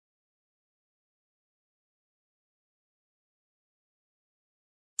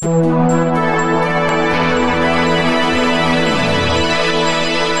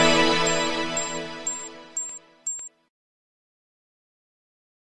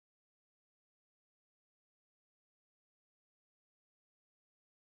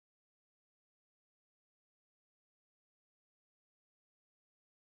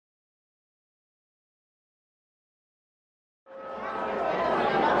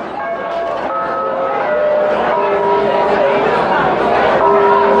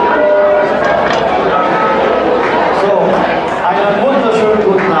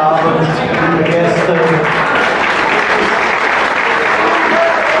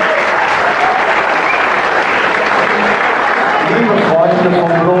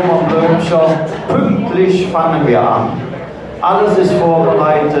Pünktlich fangen wir an. Alles ist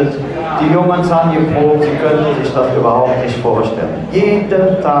vorbereitet, die Jungen sind geprobt, sie können sich das überhaupt nicht vorstellen.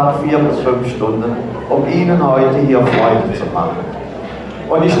 Jeden Tag 4 bis 5 Stunden, um Ihnen heute hier Freude zu machen.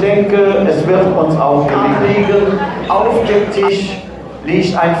 Und ich denke, es wird uns auch gelingen. Auf dem Tisch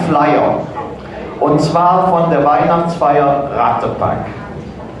liegt ein Flyer, und zwar von der Weihnachtsfeier Rattepack.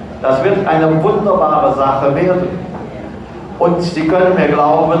 Das wird eine wunderbare Sache werden. Und Sie können mir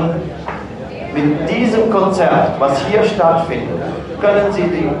glauben, mit diesem Konzert, was hier stattfindet, können Sie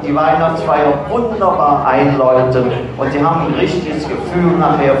die Weihnachtsfeier wunderbar einläuten, und Sie haben ein richtiges Gefühl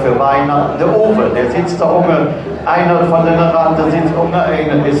nachher für Weihnachten. Der Uwe, der sitzt da unten, einer von den Ratten sitzt unten,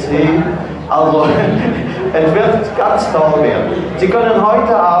 einer ist hier. Also, es wird ganz toll werden. Sie können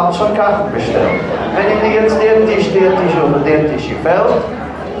heute Abend schon Karten bestellen. Wenn Ihnen jetzt der Tisch oder der Tisch gefällt,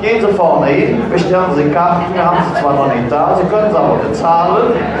 gehen Sie vorne hin, bestellen Sie Karten, wir haben sie zwar noch nicht da, Sie können sie aber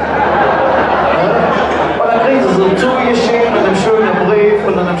bezahlen. Und dann kriegen Sie so zugeschickt mit einem schönen Brief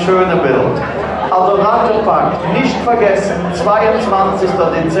und einem schönen Bild. Also Rattepack, nicht vergessen, 22.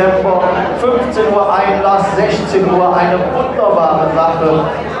 Dezember, 15 Uhr Einlass, 16 Uhr, eine wunderbare Sache.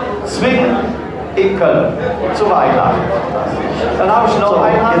 Zwingen in Köln, zu Weihnachten. Dann habe ich noch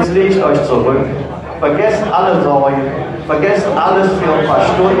einen, jetzt legt euch zurück. Vergessen alle Sorgen, vergessen alles für ein paar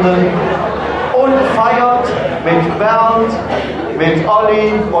Stunden und feiert mit Bernd, mit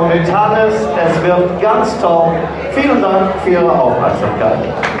Olli und mit Hannes. Es wird ganz toll. Vielen Dank für Ihre Aufmerksamkeit.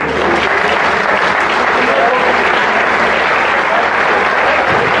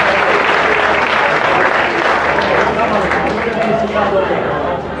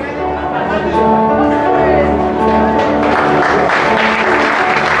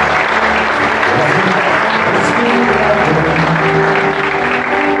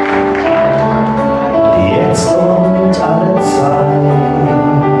 Jetzt und alle Zeit,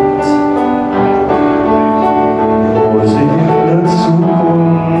 wo sie in der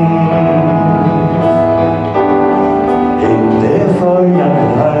Zukunft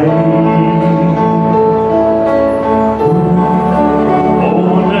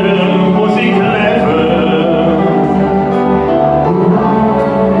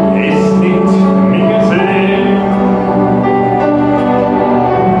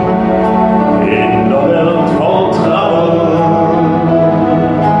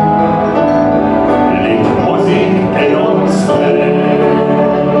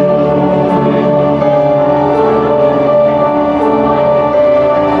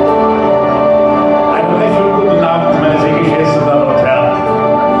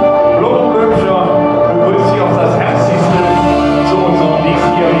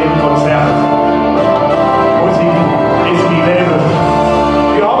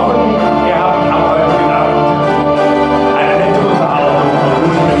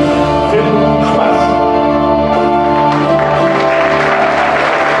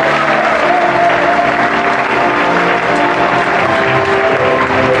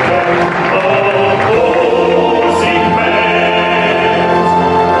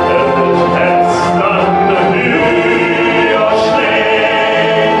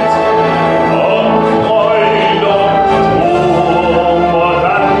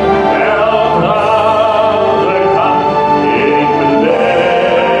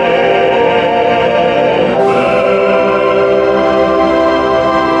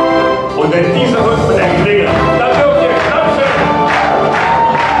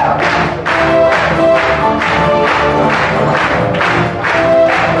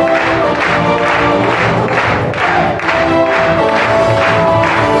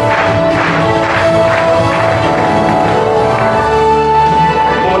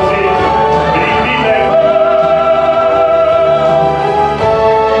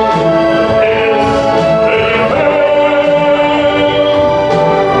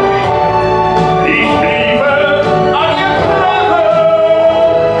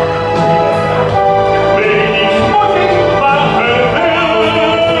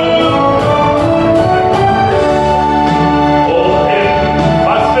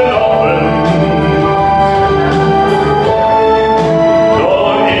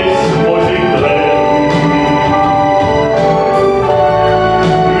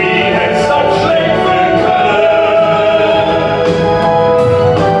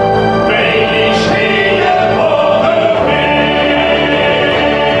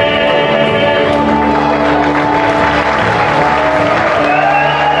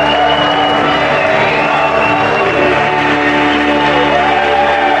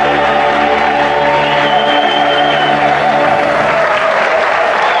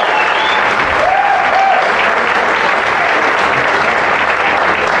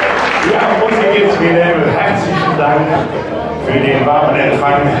für den warmen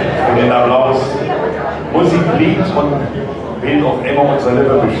Empfang, für den Applaus. Musik liegt und will auch immer unsere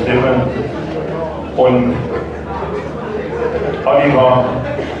Lippe bestimmen. Und Oliver,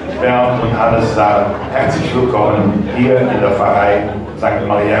 Bernd und Hannes sagen herzlich willkommen hier in der Pfarrheim St.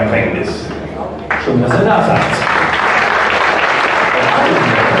 Maria Empfängnis. Schön, dass ihr da seid.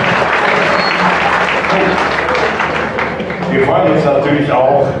 Wir freuen uns natürlich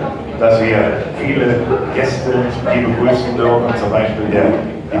auch, dass wir viele Gäste hier begrüßen dürfen, zum Beispiel der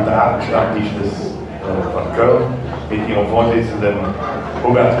Literatenstammtisch von Köln mit ihrem Vorsitzenden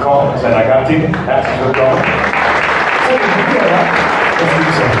Robert Koch und seiner Gattin. Herzlich willkommen.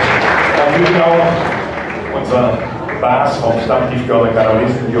 Natürlich auch unser Bas vom Stammtisch Kölner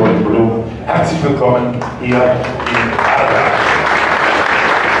Kanonisten Blom. Herzlich willkommen hier in Adler.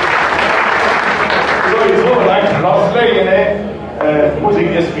 Sowieso, leicht loslegen,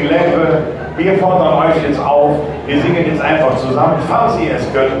 Musik ist wie Leben. Wir fordern euch jetzt auf, wir singen jetzt einfach zusammen, falls ihr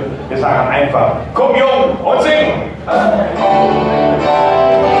es könnt. Wir sagen einfach, komm Jung und sing!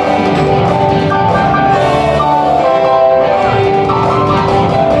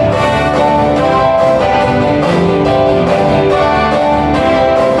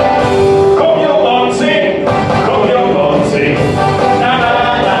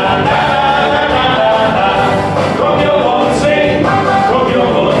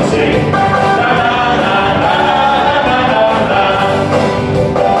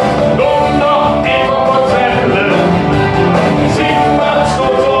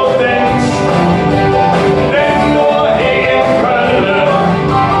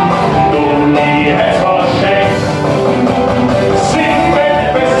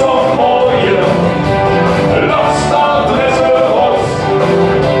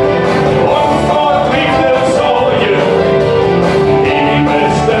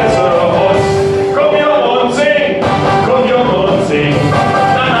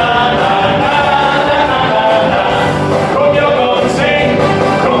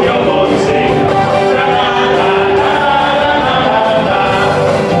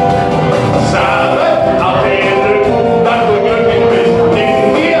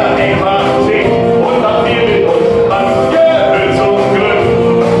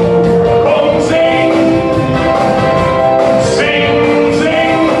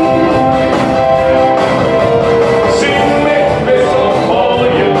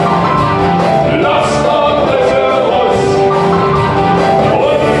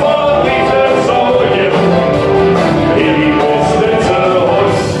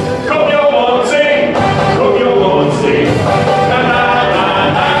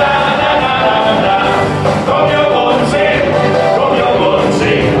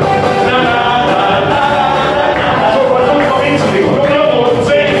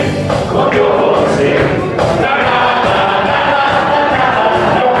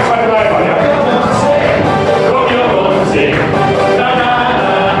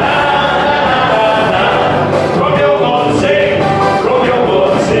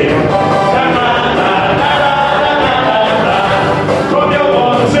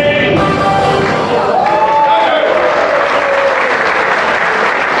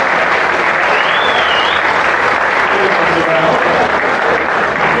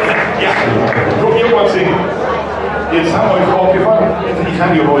 Jetzt haben wir euch aufgefallen, ich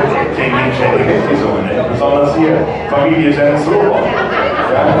habe hier heute kein Mensch gesungen, besonders hier Familie Sensor.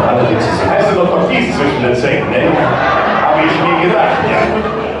 Ja, heißt doch noch dies zwischen den Zähnen, ne? Habe ich nie gedacht, ja.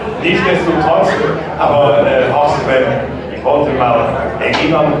 Nichtsdestotrotz, aber Horst, ich wollte mal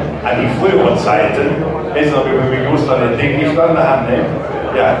erinnern an die früheren Zeiten, wissen noch, wie wir just an den Ding gestanden haben, ne?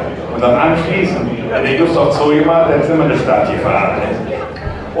 Ja, und dann anschließend, der just auf Zoo gemacht, dann sind wir in die Stadt gefahren, ne?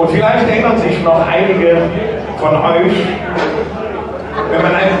 Und vielleicht erinnern sich noch einige von euch, wenn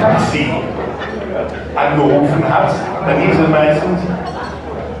man ein Taxi angerufen hat, dann hieß es meistens,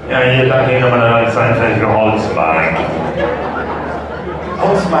 ja, hier danke Ihnen nochmal eine Seinfeld Holzmarkt.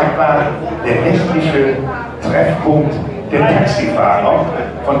 Holzmarkt war der nächtliche Treffpunkt der Taxifahrer.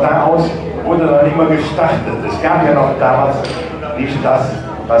 Von da aus wurde dann immer gestartet. Es gab ja noch damals nicht das,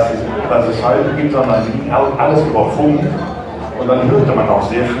 was es heute gibt, sondern alles über Funk. Und dann hörte man auch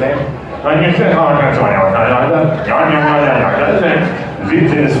sehr schlecht. Ja,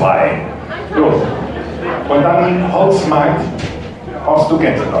 17 ist frei. So. Und dann Holzmarkt, Horst, du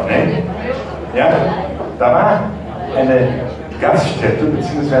kennst es noch, ne? Ja? Da war eine Gaststätte,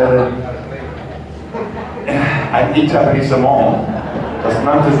 beziehungsweise ein Etablissement, das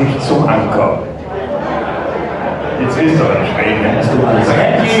nannte sich Zum Anker. Jetzt wisst ihr, was ich rede, ne?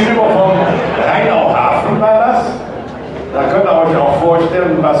 Direkt gegenüber vom Rheinauhafen war das. Da könnt ihr euch auch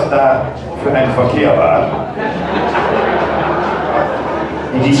vorstellen, was da für ein Verkehr war.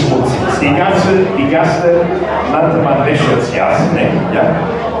 und die schmutzig ist. Die Gasse nannte man Wäschersgasse, ne? Ja?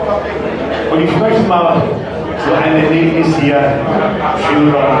 Und ich möchte mal so ein Erlebnis hier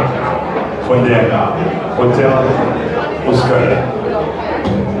schildern von der Hotel aus Köln.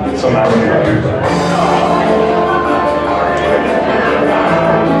 Zum Beispiel.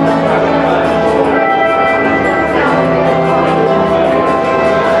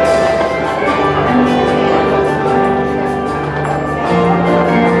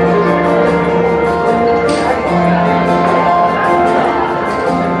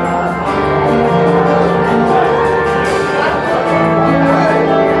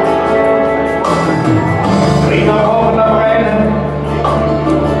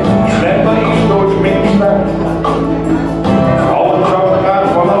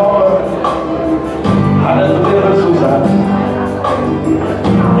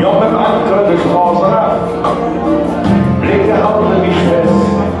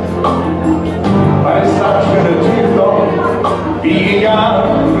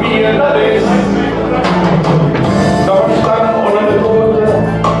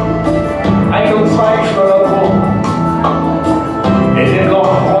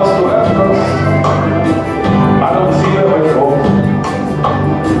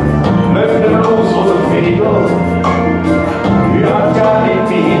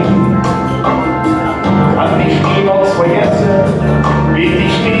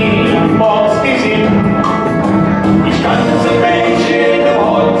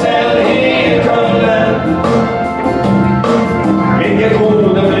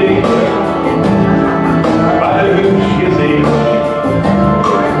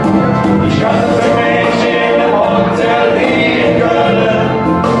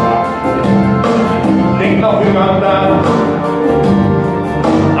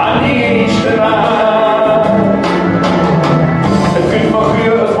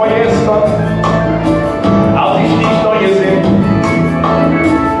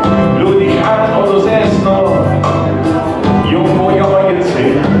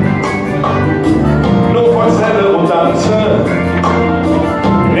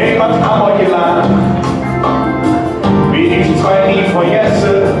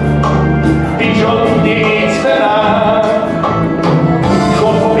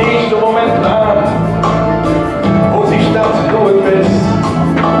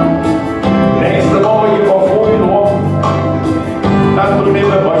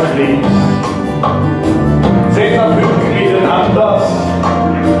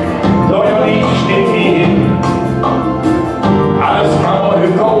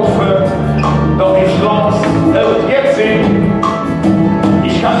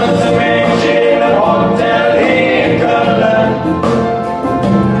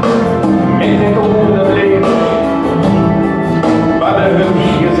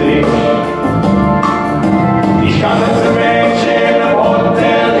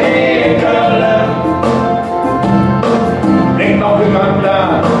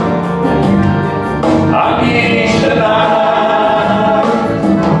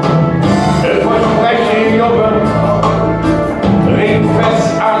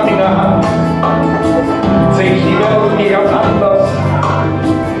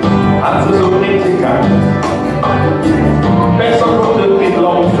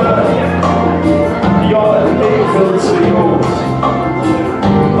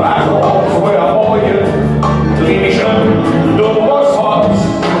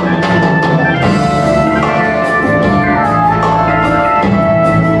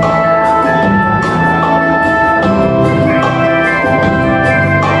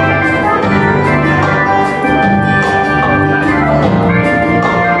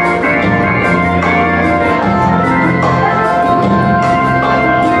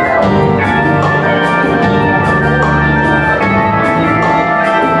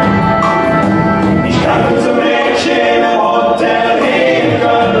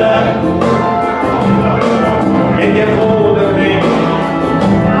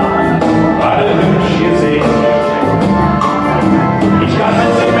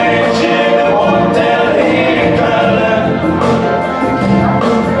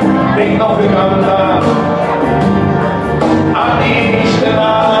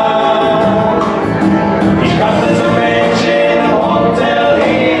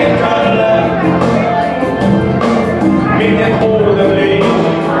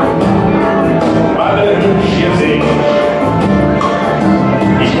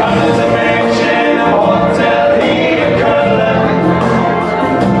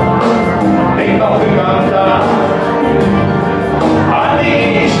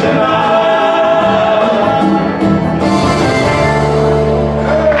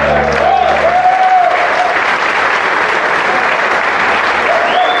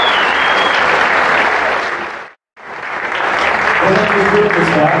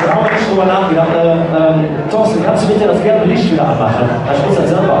 Da haben wir nicht drüber nachgedacht. Thorsten, kannst du bitte das gelbe Licht wieder anmachen? Ich muss das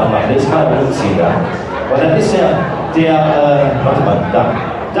selber anmachen, der ist gerade umziehen, ja? Weil dann ist warte mal,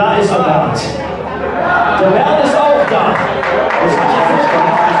 da ist der Bernd. Der Bernd ist auch da. Das hab ich jetzt nicht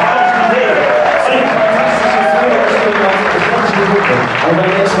gemacht. Aber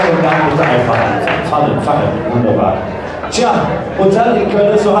dann jetzt mal den Bernd bitte einfach fangen. Wunderbar. Tja, und dann in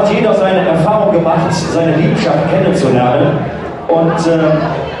Köln, so hat jeder seine Erfahrung gemacht, seine Liebschaft kennenzulernen. Und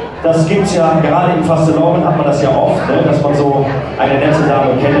das gibt es ja, gerade im Fastenorgen hat man das ja oft, ne, dass man so eine nette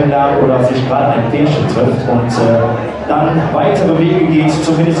Dame kennenlernt oder sich gerade ein Pärchen trifft und dann weitere Wege geht,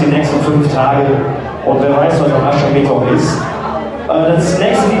 zumindest die nächsten 5 Tage. Und wer weiß, was am Aschermittwoch ist. Das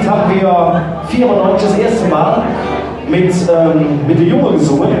nächste Lied haben wir 94 das erste Mal mit der Junge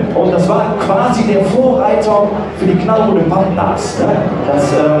gesungen und das war quasi der Vorreiter für die knallrote Bandnas. Ne?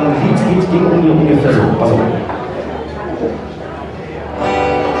 Das Lied ging ungefähr so. Pass auf.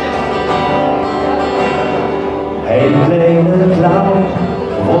 Hey kleine Clown,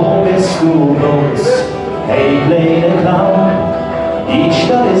 wo bist du los? Hey kleine Clown, die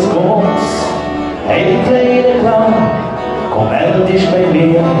Stadt ist groß. Hey kleine Clown, komm melde dich bei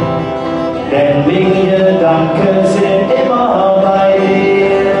mir, denn meine Gedanken sind immer bei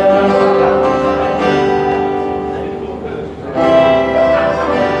dir.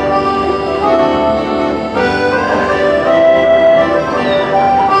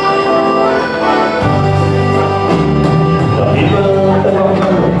 Der Himmel über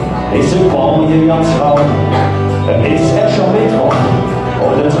Köln ist im Morgen ganz grau, dann ist schon Mittwoch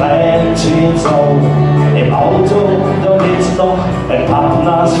und es rennt wie ein Sau. Im Auto, da liegt noch ein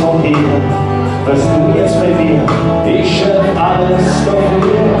Pappnas von dir. Wirst du jetzt bei mir? Ich schöpf alles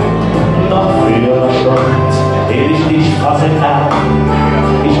dafür. Noch für eine Stunde, ehe ich dich fasse an.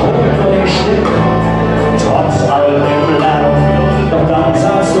 Ich hol nur den Stück, trotz all dem Lärm. Doch dann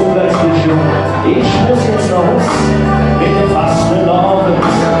sagst du plötzlich schon, ich muss jetzt raus mit dem Fastenabend.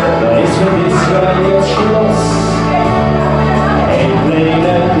 Da ist für dich ja jetzt Schluss. Hey,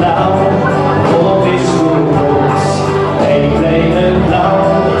 kleine Clown, wo bist du los? Hey, kleine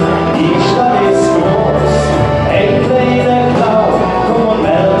Clown, die Stadt ist groß. Hey, kleine Clown, komm und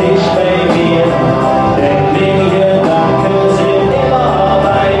melde dich bei mir, denn meine Gedanken sind immer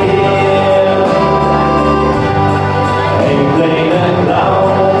bei dir. Hey, kleine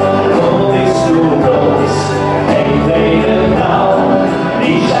Clown, wo bist du los? Hey, kleine Clown,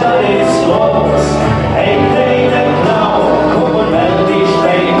 die Stadt ist groß. Hey, kleine Clown, komm und melde dich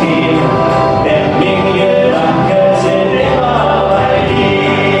bei mir, denn meine Gedanken sind immer bei dir.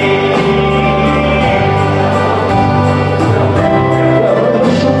 Ja, wenn du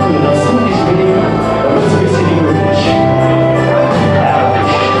Schuppe, das tut nicht weh, dann wird es ein bisschen gemütlich.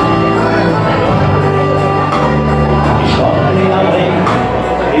 Herrlich. Ich komme am Ring,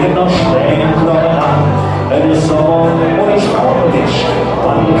 neben noch strengen Glocken an. Es ist Sommer und ich brauche dich,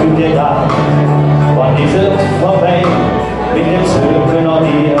 wann kommt ihr da? Wann ist es vorbei mit dem Zögern an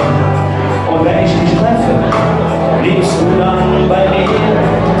dir? Und wenn ich dich treffe, liegst du dann bei mir?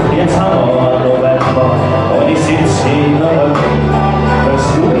 Jetzt haben wir November und ich sitz hier herum.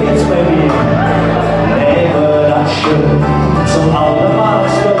 Wirst du jetzt bei mir? Nehme das schön zum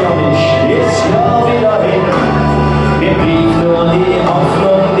allermals doch nicht. Ist ja wieder hin. Mir blieb nur die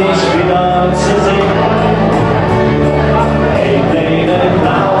Hoffnung, dich wieder zu sehen. Hey, kleine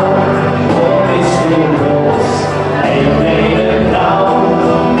Clown, wo bist du los? Hey, kleine Clown,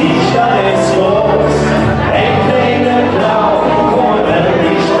 die Stadt ist groß. Hey, kleine Clown, komm und melde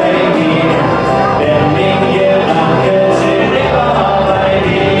dich bei mir, denn meine Gedanken sind immer bei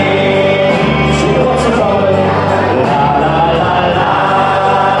dir. Sing doch zusammen. La la la la la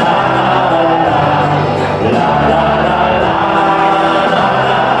la la la la la.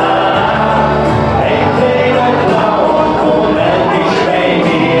 Hey, kleine Clown, komm und melde dich bei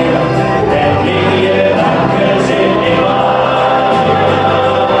mir, denn meine Gedanken sind immer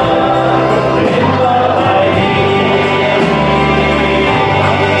bei dir.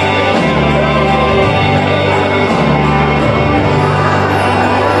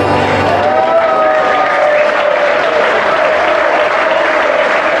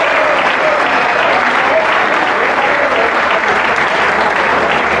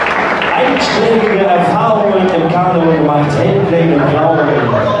 Einschlägige Erfahrungen im Karneval gemacht, Hellpläne, Glauben,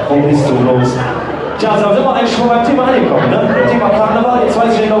 wo bist du los? Tja, da sind wir eigentlich schon beim Thema angekommen, ne? Thema Karneval, jetzt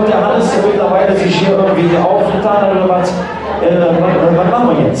weiß ich nicht, ob der Hannes mittlerweile sich hier irgendwie aufgetan hat oder was. Was machen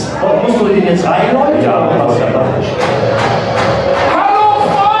wir jetzt? Musst du den jetzt reinläuten? Ja, was ja, das nicht. Hallo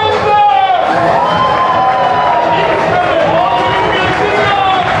Freunde! Ich bin der Orgelsinger!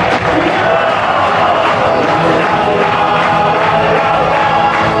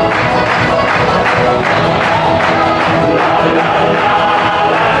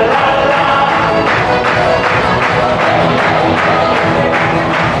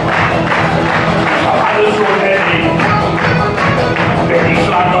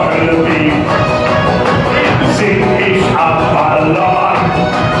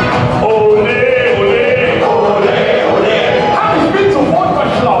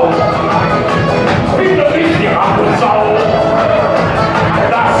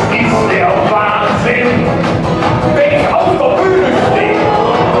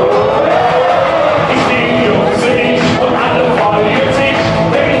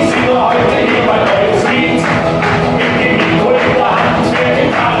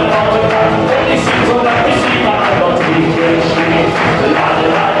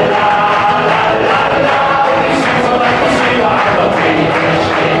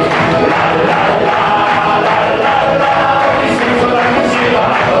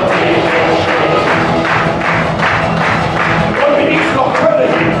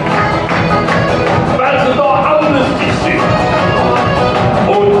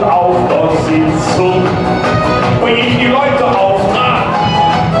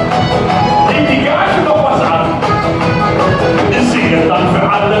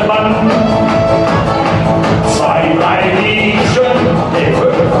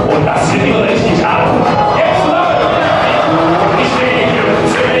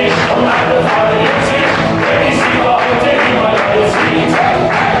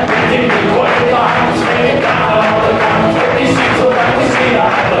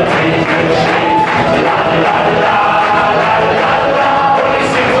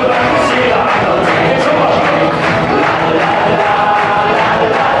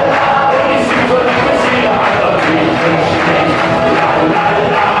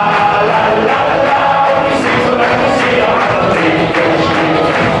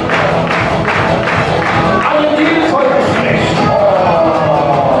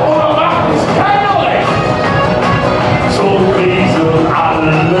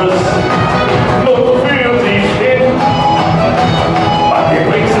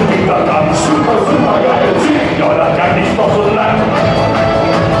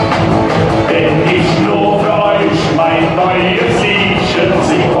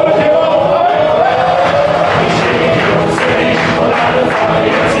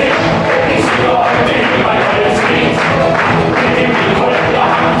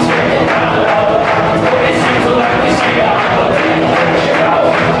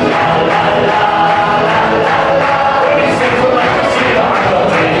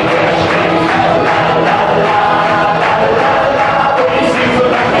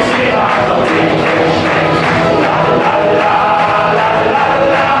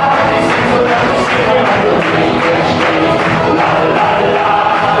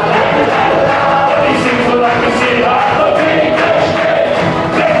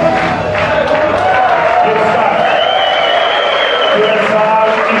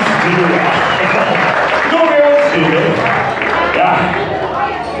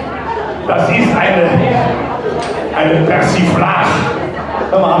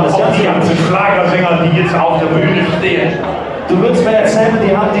 Hör mal an, das auch die ganzen Schlagersänger, die jetzt auf der Bühne stehen. Du würdest mir erzählen,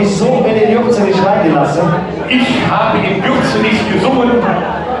 die haben dich so in den Jürzen nicht reingelassen. Ich habe im Jürzen nicht gesungen,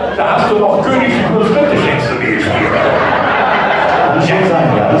 da hast du noch König über Schritte gespielt. Kann schon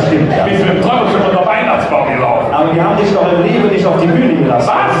sein, ja, das stimmt. Ja. Bist du mit dem Teufel schon unter Weihnachtsbaum gelaufen? Aber die haben dich doch im Leben nicht auf die Bühne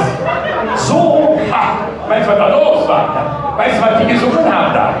gelassen. Was? So? Ha, weißt du, was da los war? Weißt du, was die gesungen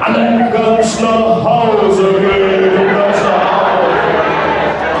haben da? Alle Ganz nach Hause gehen, ganz nach Hause.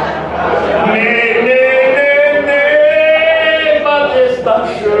 Nee, was ist das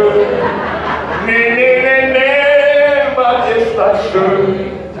schön? Nee, was ist das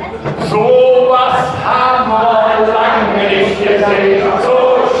schön? So was haben wir lange nicht gesehen. So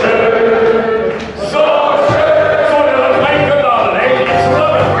schön, so schön. So eine Refrain-Kanal, ey, die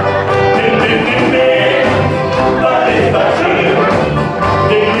zusammen. Nee, was ist das schön?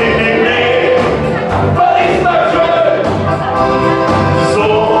 Nee, was ist das schön? So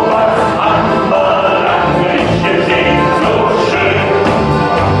was haben wir lange nicht gesehen. So schön,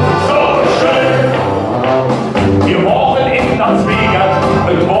 so schön. Wir brauchen in Las Vegas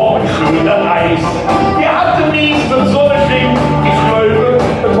ein schöner Reis. Wir hatten nichts und Sonne schien, ich glaube,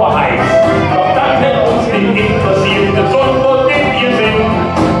 es war heiß. Doch dann hätte uns nicht interessiert, der Sonne, den wir sind.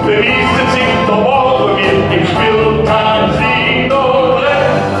 Der nächste 10. Woche wird im Spielcasino drin.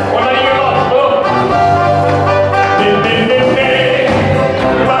 Und dann hier noch so. Nee,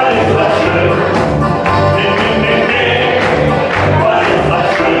 was ist das schön? Nee, was ist das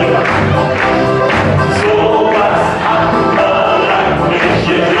schön? So was haben wir lange nicht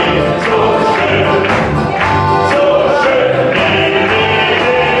gesehen. So schön, so schön. Nee,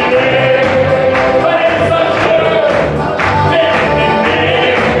 was ist das schön? Nee,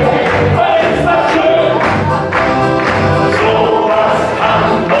 was ist das schön? So was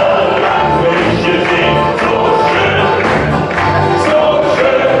haben wir lange nicht gesehen. So schön, so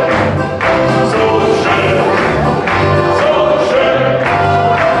schön, so schön, so schön.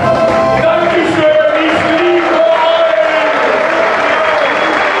 Dankeschön, ich liebe euch.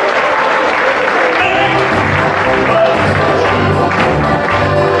 Was ist das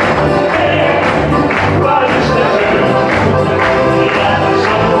schön? Ja,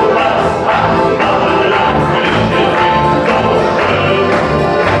 so was haben wir lange nicht gesehen. So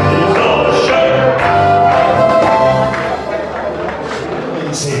schön, so schön.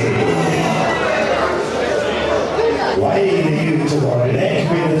 Meine Güte, Leute, ich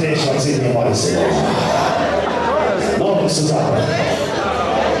bin der Schatz in der Weiße. Noch was zu sagen.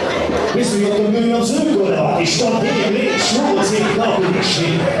 Bist du hier auf der Bühne am Zug oder was? Ich stand hier im Licht, schnurren sie genau wie ich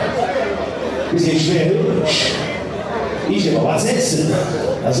stehe. Bisschen schwer hübsch. Ich immer was essen.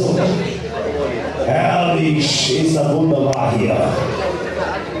 Also, herrlich ist das wunderbar hier.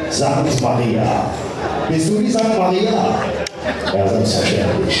 Sankt Maria. Bist du die Sankt Maria? Ja,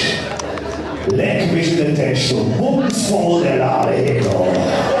 selbstverständlich. Leck mich in den Text und bumsvoll der Ladehänger.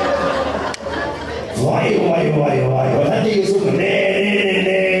 Wei, was hat die gesungen?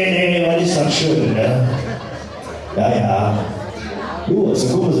 Nee, was ist das schön, ne? Ja. So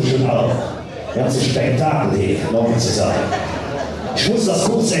gucken sie schon auf. Ganze Spektakel hier, noch zu sagen. Ich muss das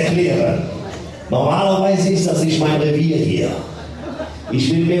kurz erklären. Normalerweise ist das nicht mein Revier hier. Ich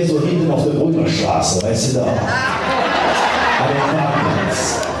bin mehr so hinten auf der Brünnerstraße, weißt du da?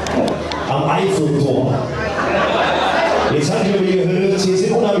 Am Eiffelturm. Jetzt habe ich mir gehört, hier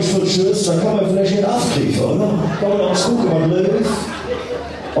sind unheimlich viele Schüsse, da kann man vielleicht nicht aufkriegen, oder? Kann man auch gucken, man läuft,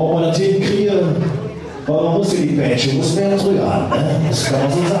 ob man das hinkriegt, weil man muss ja die Pätsche, muss mehr drüber haben, ne? Das kann man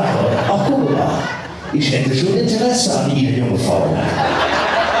so sagen, oder? Ach, guck mal, ich hätte schon Interesse an Ihnen, junge Frau.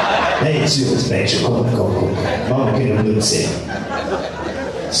 Hey, süßes Mädchen, komm, machen wir keine Blödsinn.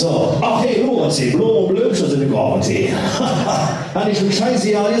 So, ach hey, Lorenz, Blom Blömcher sind im Tee. Hat ich schon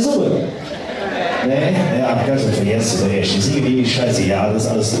scheiße Jahr gesungen? Nee, ja, ich kann schon vergessen, ich singe wie scheiße Jahr, das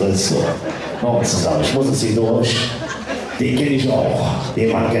ist alles so. Noch zusammen, ich muss es hier durch. Den kenne ich auch,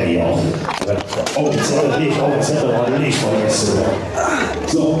 den Mann kenne ich auch. Oh, jetzt hätte ich nicht vergessen.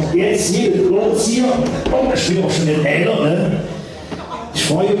 So, jetzt hier los hier. Oh, ich bin auch schon den Eltern, ne? Ich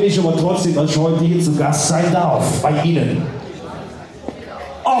freue mich aber trotzdem, dass ich heute hier zu Gast sein darf, bei Ihnen.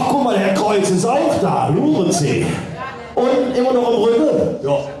 Ach, guck mal, Herr Kreuz ist auch da, Lurensee. Und immer noch im Rücken?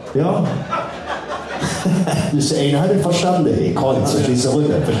 Ja. Das ist einer hat verstanden, hey, Kreuz, verstehst du,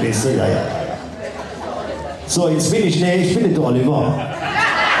 Rücken, verstehst du? Ja. So, jetzt bin ich der Oliver.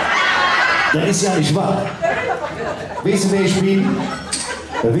 Das ist ja nicht wahr. Weißt du, wer ich bin?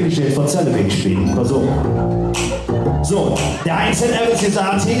 Da will ich dir erzählen, wer ich bin. Pass auf. So, der Einzelne hat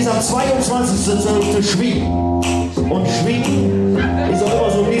gesagt, hier ist am 22.12. Schwingen. Und Schwingen ist auch immer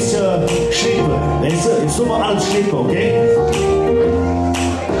so ein bisschen Schnippe. Weißt du? Jetzt tun wir alles Schnippe, okay?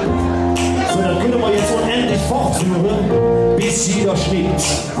 fortführen, bis jeder schlägt.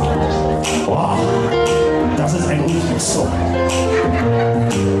 Wow, das ist ein Rhythmus.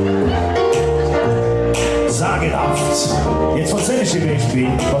 Sagenhaft. Jetzt erzähl ich dir, wer ich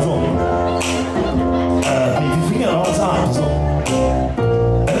bin. Pass auf. Die Finger raus an. So.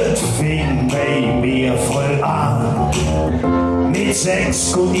 Es fing bei mir voll an. Mit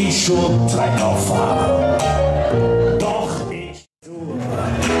 6 und ich schon Trecker fahren. Doch ich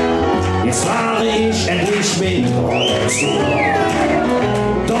jetzt fahre ich endlich mit Rollstuhl.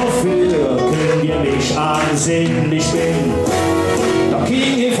 Dafür könnt ihr mich ansehen, ich bin der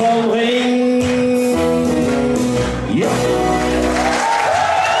King vom Ring. Ja.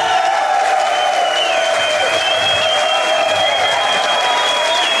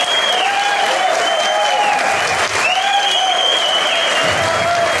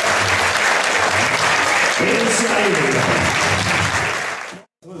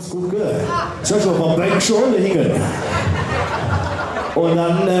 Soll ich auf meinem Bein schon hängen? Und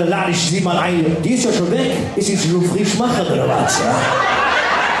dann lade ich sie mal ein. Die ist ja schon weg. Ist sie schon frisch machen oder was? Ja?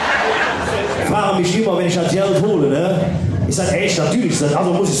 Frage mich immer, wenn ich das Geld hole, ne? Ist das echt? Natürlich ist das,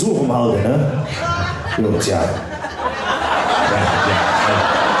 also muss ich suchen halten, ne? Gut, ja.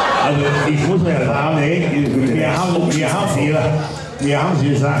 Also ich muss ja sagen, wir haben sie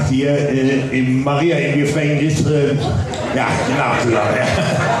gesagt hier im Maria im Empfängnis, ja genau,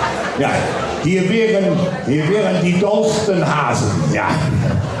 ja, hier wären die dollsten Hasen, ja.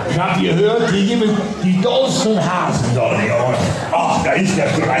 Ich habe gehört, hier gibt es die dollsten Hasen dort. Ach, da ist der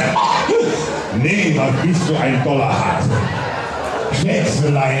schon ein. Nee, was bist du ein toller Hase.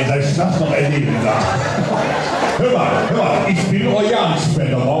 Schätzelein, das ist das noch erleben da. Hör mal, ich bin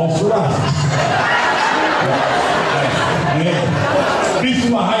Organspender, brauchst du das? Nee. Bist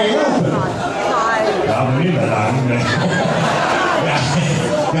du mal heiraten? Ja, aber nicht mehr lang.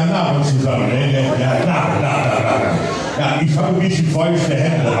 Ja, Namen zusammen, ne? Ja, ich habe ein bisschen feuchte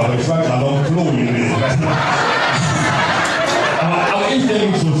Hände, aber ich war gerade auf dem Klo gewesen. Aber ist ja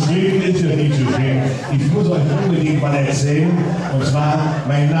nicht so schlimm, Ich muss euch unbedingt mal erzählen, und zwar,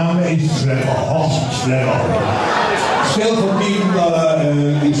 mein Name ist Schlepper, Horst Schlepper.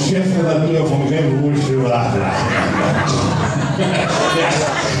 Stellvertretender ist Chefredakteur vom Gräberruhestück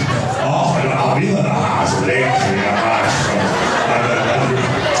Ach, da wieder eine Hase,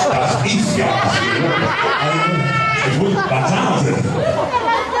 das ist ja ich muss Batase.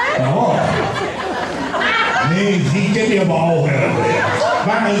 Ja. Nee, Sie kennen ja aber auch.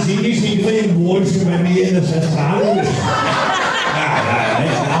 Waren Sie nicht in Gräberruhestück bei mir in der Zentrale?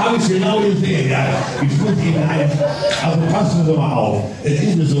 Da habe ich genau gesehen, ja. Ich muss Ihnen also passen Sie mal auf. Es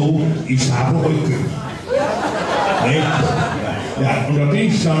ist so, ich habe Rücken. Ne? Ja, und da bin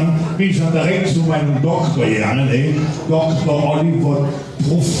ich dann direkt zu meinem Doktor gegangen, ne? Dr. Oliver,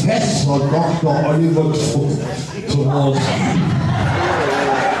 Professor Dr. Oliver Zumorski.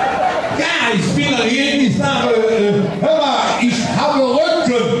 Ja, ich bin dann hier, ich sage, hör mal, ich habe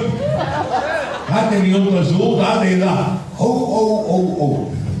Rücken. Hat er mich untersucht, hat er gesagt, oh.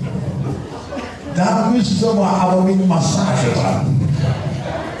 Da müssen Sie mal aber mit Massage dran.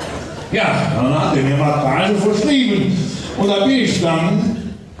 Ja, dann hat er mir Massage verschrieben. Und da bin ich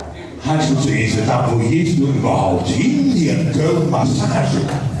dann, hast du zuerst gedacht, wo gehst du überhaupt hin? Hier in Köln Massage.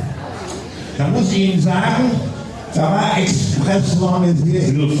 Da muss ich Ihnen sagen, da war Expressware sehr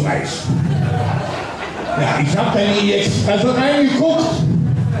hilfreich. Ja, ich habe dann in die Expresse reingeguckt,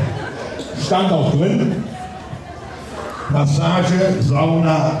 stand auch drin, Massage,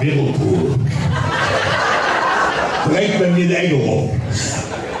 Sauna, Whirlpool. Direkt bei mir der Ecke rum.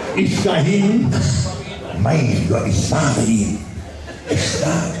 Ich dahin, mein Gott, ich sage Ihnen,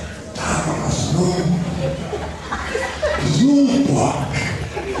 da war es so super.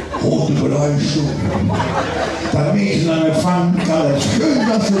 Rote Beleuchtung, da Mädchen an der Pfanne, schön,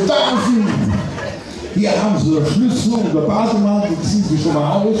 dass Sie da sind. Hier haben Sie den Schlüssel und der Bademantel, die ziehen sich schon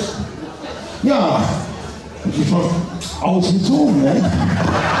mal aus. Ja, das ist schon ausgezogen, ne?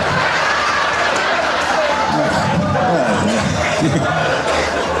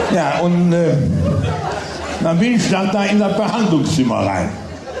 Ja, und dann bin ich dann da in das Behandlungszimmer rein.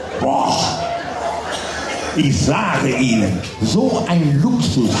 Boah, ich sage Ihnen, so einen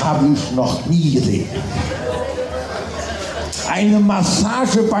Luxus habe ich noch nie gesehen. Eine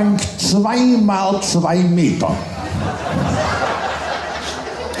Massagebank 2 mal 2 Meter.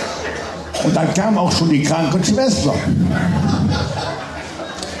 Und dann kam auch schon die Krankenschwester.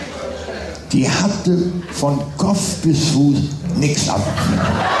 Die hatte von Kopf bis Fuß nichts an.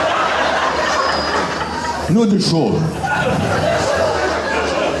 Nur die Schuhe.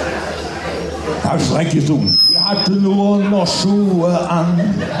 Hab ich direkt gesungen. Die hatte nur noch Schuhe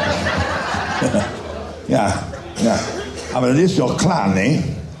an. Ja, ja. Aber das ist doch klar, ne?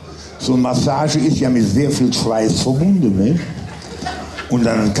 So eine Massage ist ja mit sehr viel Schweiß verbunden, ne? Und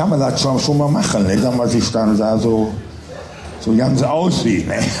dann kann man das schon mal machen, ne? Dass man sich dann da so ganz aussieht,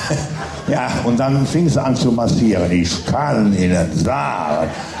 ne? Ja, und dann fing es an zu massieren. Ich kann Ihnen sagen,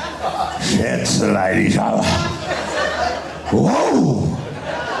 Schätzelein, ich habe... Wow!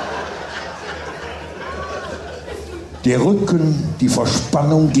 Der Rücken, die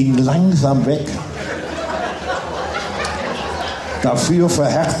Verspannung ging langsam weg. Dafür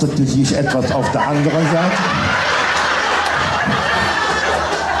verhärtete sich etwas auf der anderen Seite.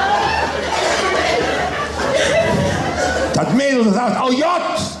 Das Mädel sagt, oh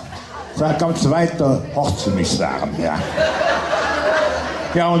Jott! Sagt am zweiten, hocht sie mich sagen, ja.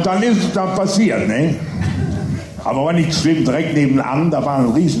 Ja, und dann ist es dann passiert, ne? Aber war nicht schlimm, direkt nebenan, da war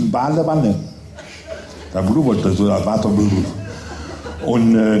eine riesen Badewanne. Da blubberte so das Wasserblut.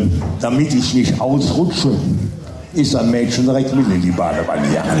 Und damit ich nicht ausrutsche, ist ein Mädchen direkt mit in die Badewanne.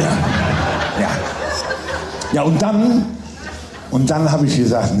 Ja, ja. Ja, und dann habe ich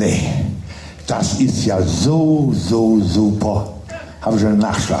gesagt, nee, das ist ja so super. Habe ich einen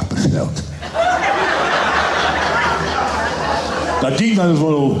Nachschlag bestellt. Das ging dann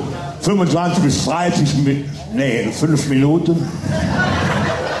so 25 bis 5 Minuten.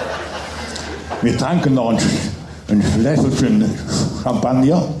 Wir tranken noch ein Fläschchen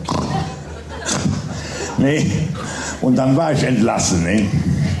Champagner. Nee. Und dann war ich entlassen. Ne?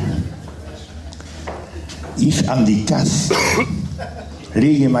 Ich an die Kasse,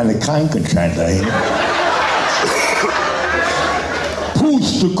 lege meine Krankenschein dahin.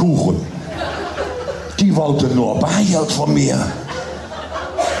 Pustekuchen. Die wollte nur Bargeld von mir.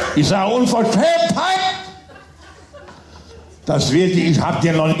 Ich sage, Unverschämtheit! Das werde ich, habt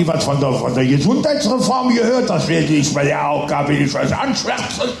ihr noch nie was von der Gesundheitsreform gehört? Das werde ich bei der Aufgabe nicht was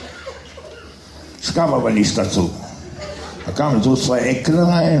anschwärzen. Es kam aber nichts dazu. Da kamen so 2 Ecken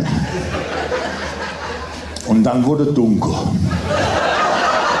rein. Und dann wurde dunkel.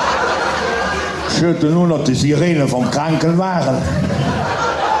 Ich hörte nur noch die Sirene vom Krankenwagen.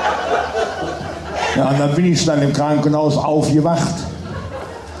 Ja, und dann bin ich dann im Krankenhaus aufgewacht.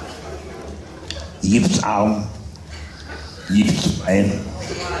 Gipsarm, Gipsbein.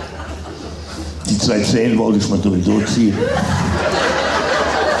 Die 2 Zähne wollte ich mir sowieso ziehen.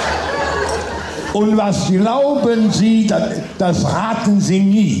 Und was glauben Sie, das raten Sie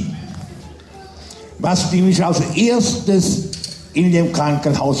nie, was die mich als erstes in dem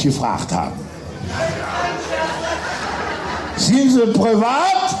Krankenhaus gefragt haben. Sind Sie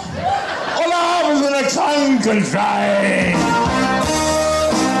privat oder haben Sie einen Krankenschein?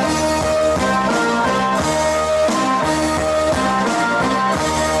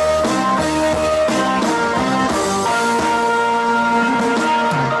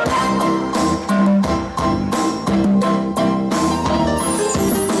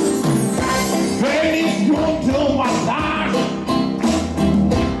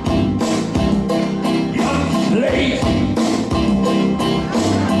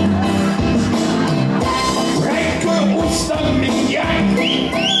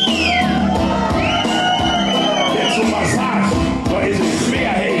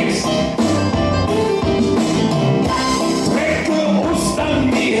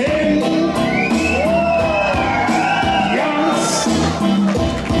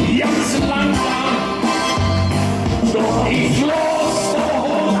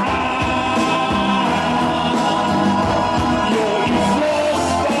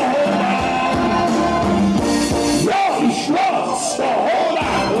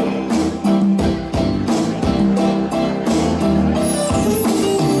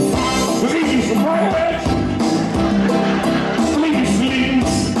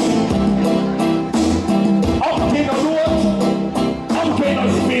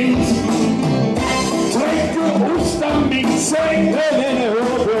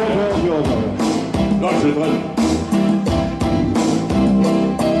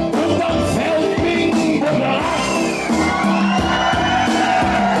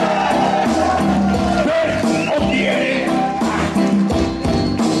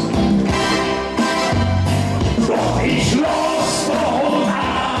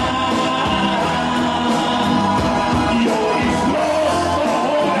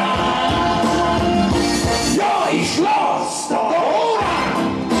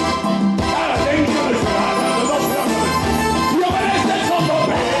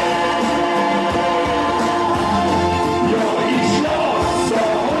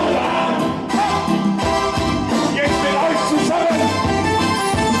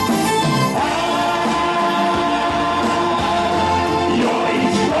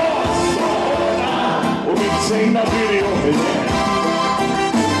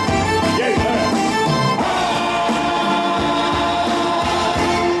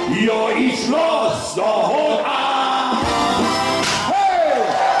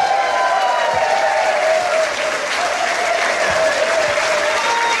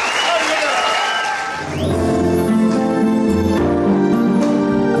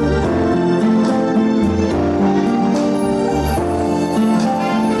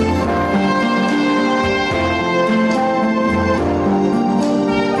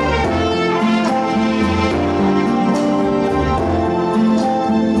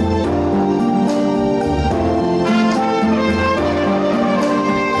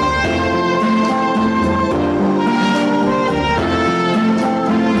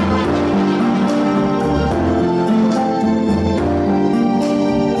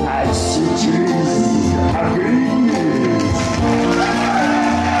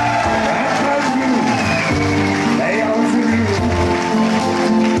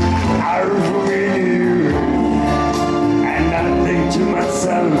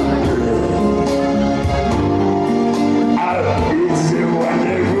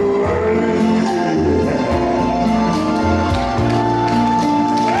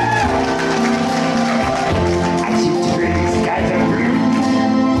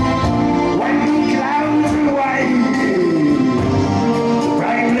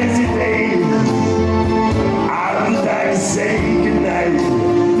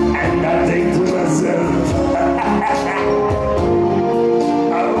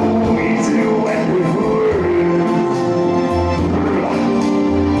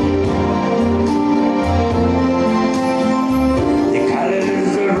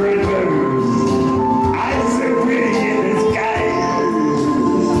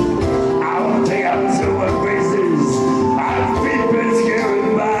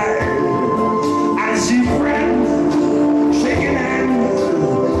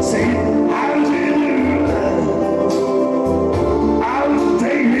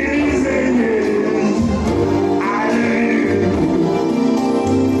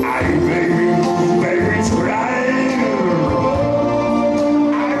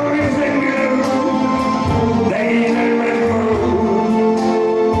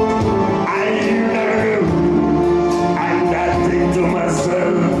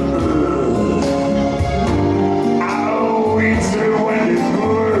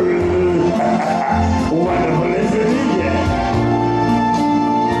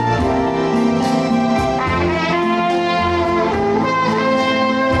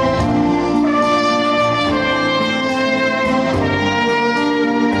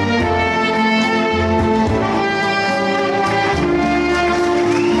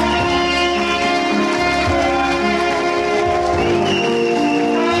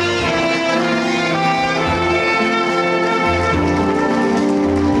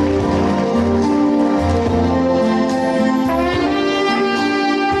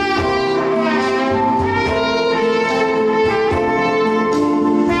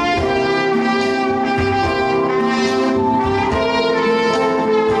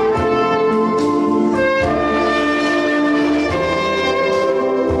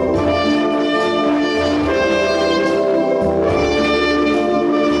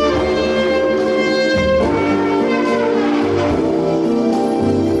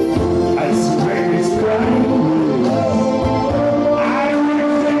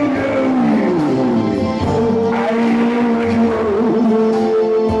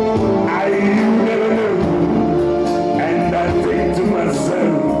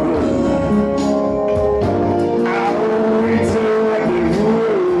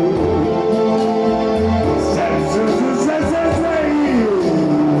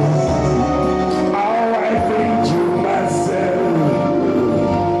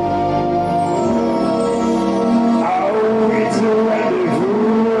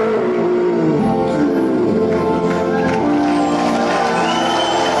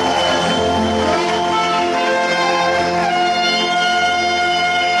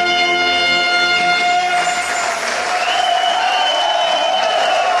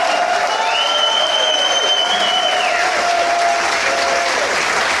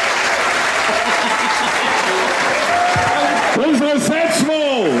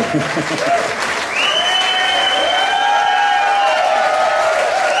 Lass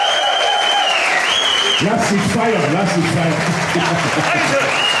dich feiern, lass dich feiern.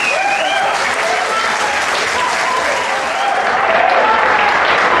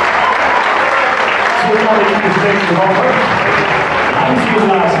 Ganz viel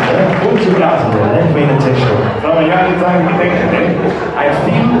Blasen, ne? Und zu Blasen, ne? Wie eine Techno. Soll man ja nicht sagen, ich denke, ne? Ein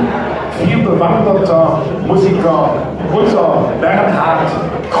viel bewanderter Musiker, unser Bernhard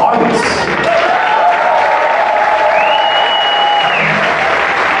Kreuz.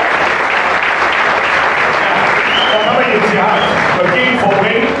 Dann haben wir jetzt ja dagegen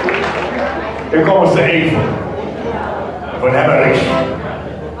verbringen. Wir kommen aus der Eifel. Von Emmerich.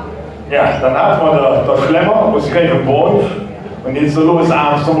 Ja, dann hat man der Schlemmer aus Grevenborn und jetzt der Louis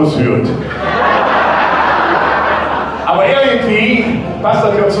Armstrong aus Hürth. Aber irgendwie passt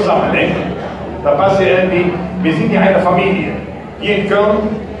das ja zusammen, ne? Da passt ja irgendwie, wir sind ja eine Familie. Hier in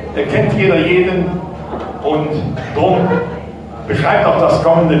Köln, da kennt jeder jeden und drum beschreibt auch das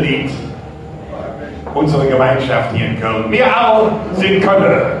kommende Lied unsere Gemeinschaft hier in Köln. Wir alle sind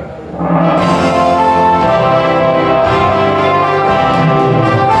Kölner.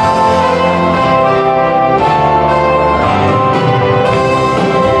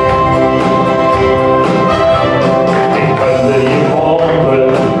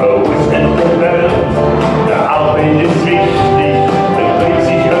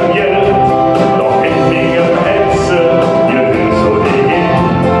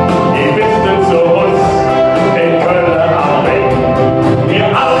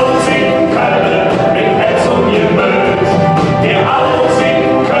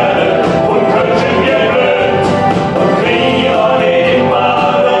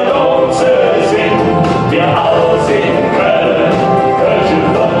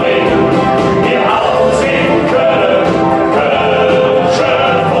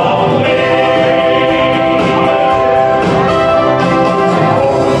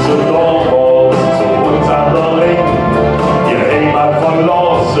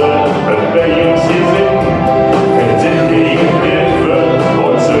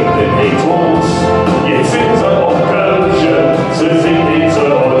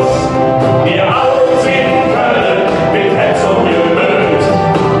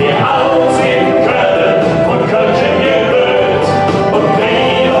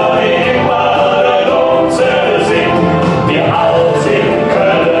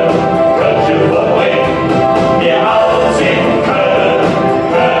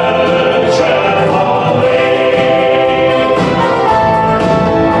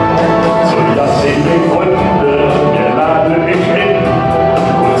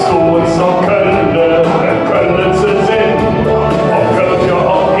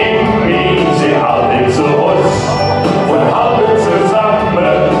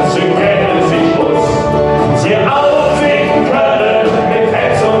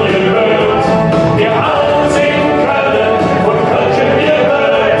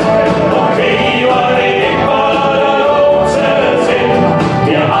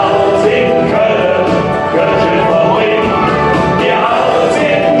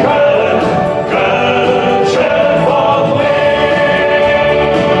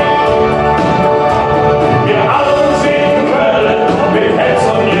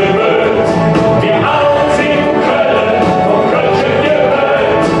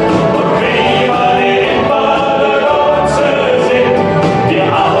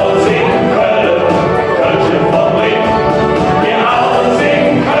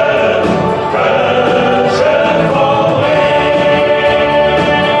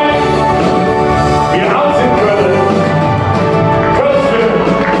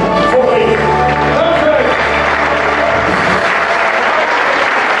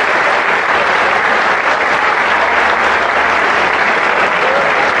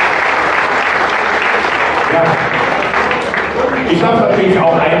 Ich darf natürlich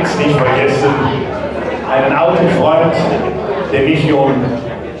auch eins nicht vergessen, einen alten Freund, der mich schon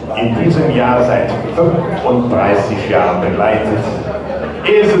in diesem Jahr seit 35 Jahren begleitet.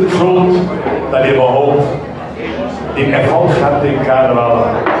 Er ist es schuld, dass er überhaupt den Erfolg hatte im Karneval.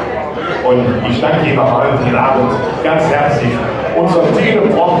 Und ich danke ihm am heutigen Abend ganz herzlich, unserem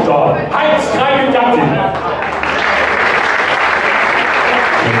Teleprompter Heinz Kreigengattin.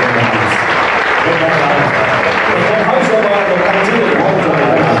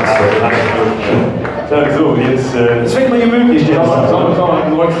 So, jetzt wird mal gemütlich.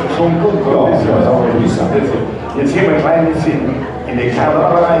 Jetzt hier mal ein klein bisschen in den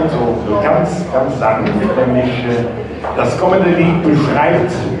Karneval rein, so ganz sanft, nämlich das kommende Lied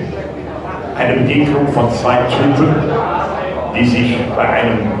beschreibt eine Begegnung von zwei Typen. die sich bei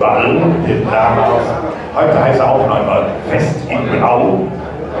einem Ball, den damals, heute heißt er auch noch einmal Fest in Blau,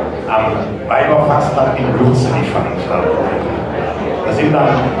 am Weiberfastnacht in Würzenich veranstaltet. Das sind dann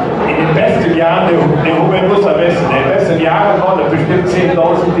in den besten Jahren der Juventus am besten. In den besten Jahren waren bestimmt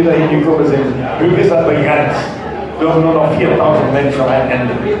 10.000, die da hingekommen sind. Höchst ist das begrenzt. Dürfen nur noch 4.000 Menschen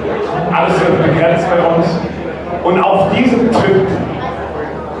reinenden. Alles wird begrenzt bei uns. Und auf diesem Trip,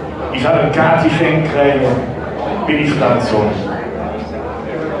 ich hatte ein Kati Schenk, bin ich dann zum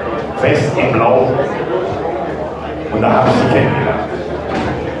Fest in Blau. Und da habe ich sie kennengelernt.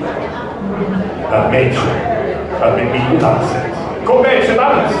 Das Mädchen hat mit mir getanzt. Komm, Mädchen,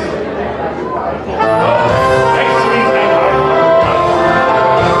 tanz! Rechts, links, einmal.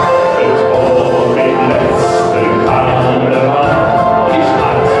 Es war den letzten Karneval. Ich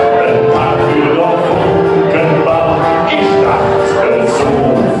hatte einen Tag für doch Funkenball. Ich dachte so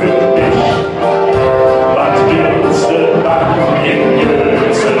für dich. Was grinste dann in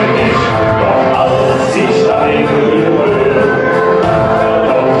Jöse nicht? Doch als ich da in Höhe,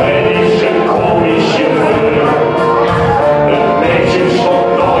 doch wenn ich ein komische Höhe, ein Mädchen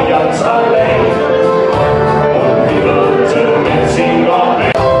stand noch ganz allein und wir wollten mit Singer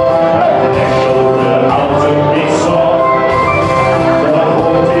weg. Lächelte aus und ich so, da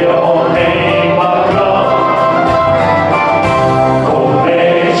kommt ihr auch einmal klar. Komm,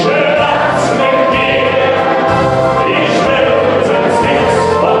 Mädchen, lass mit mir, ich will sonst nichts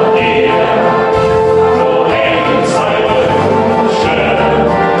von dir. So ein, zwei Wünsche,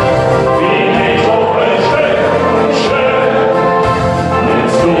 vielleicht auch ein Stückchen.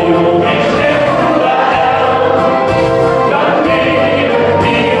 Nimmst du mich in der Arm, dann leben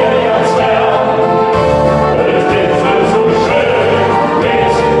wir jetzt fern. Es ist so schön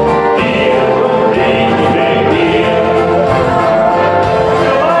mit dir und ich mit dir.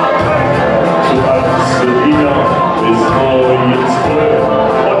 Du hast wieder bis morgens früh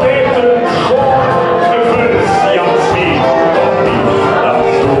und eben schon gefühlst jetzt nie, doch nicht das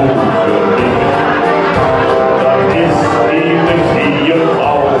so für dich. Dann ist die frie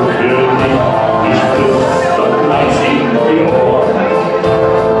Frau für dich, ich flüster gleich in die Ohr.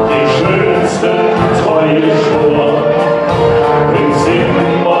 Die schönste treue Spur, ist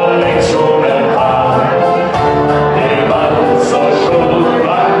immer längst schon ein Paar. Der Mann zur Schuld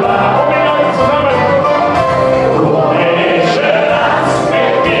war. Komm mit euch zusammen! Komm, Mädchen, lass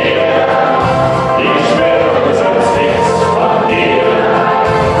mit mir, ich will sonst nichts von dir.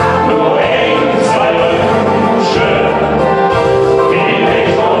 Nur ein, zwei Wünsche,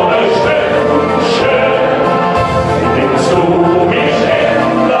 vielleicht noch ein Stückchen. Nimmst du mich in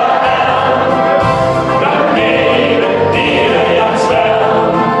der Arm, dann neben dir jetzt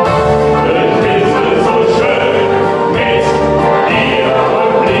fern. Es ist so schön mit dir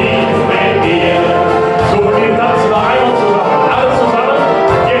und lieb mit dir. So, wir tanzen noch einmal zusammen. Alle zusammen.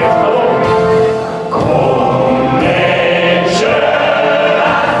 Jetzt, hallo. Komm, Mädchen,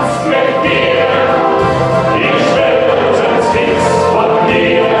 lass mit mir. Ich will sonst nichts von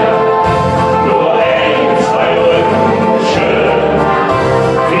dir. Nur ein, zwei Wünsche,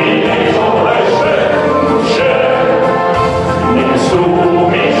 vielleicht auch ein Stückchen. Nimmst du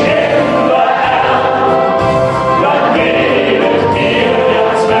mich in der Arm, dann redet mir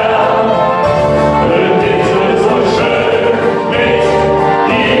jetzt fern. Es ist so schön mit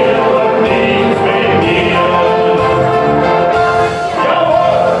dir und nicht mit mir.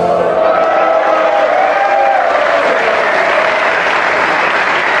 Jawohl!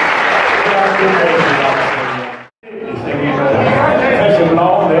 Ich denke, Fläche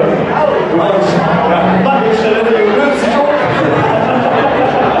blau, ne? Du meinst, ja, Mann, ich stelle dir Gewürze.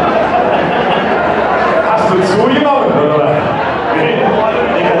 Hast du zugenommen, oder? Nee,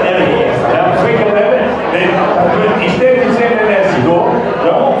 ja, Frikadelle. Nee, ich nehme die Zähne in Essen, so.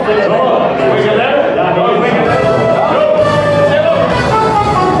 Ja, Frikadelle? Ja, Frikadelle.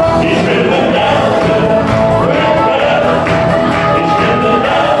 Ich will den Garten, ich will den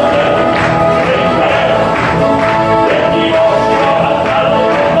Garten, denn die Ostfrau hat alle,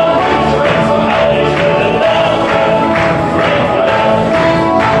 ich will den Garten,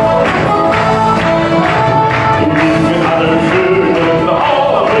 und ich bin alle schönen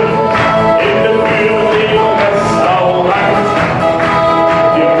Augen in dem Frühling Restaurant.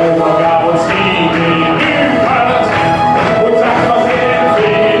 Die Oma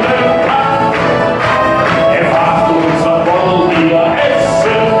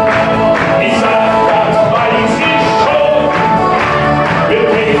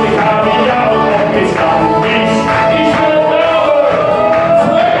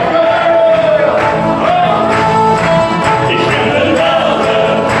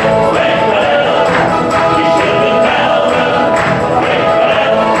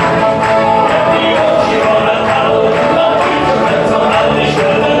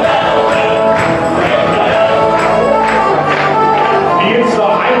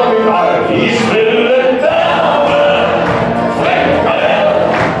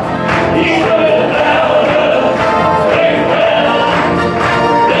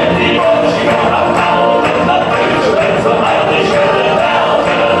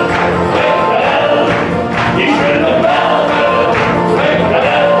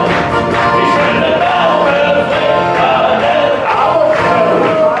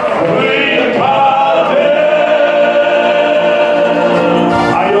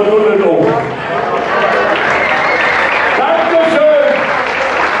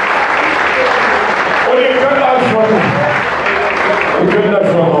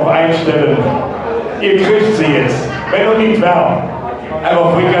reinstellen. Ihr kriegt sie jetzt, wenn ihr nicht wärmt.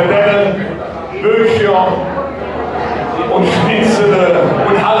 Einfach Frikadellen, Böckchen und Schnitzel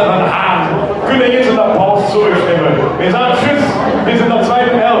und alles.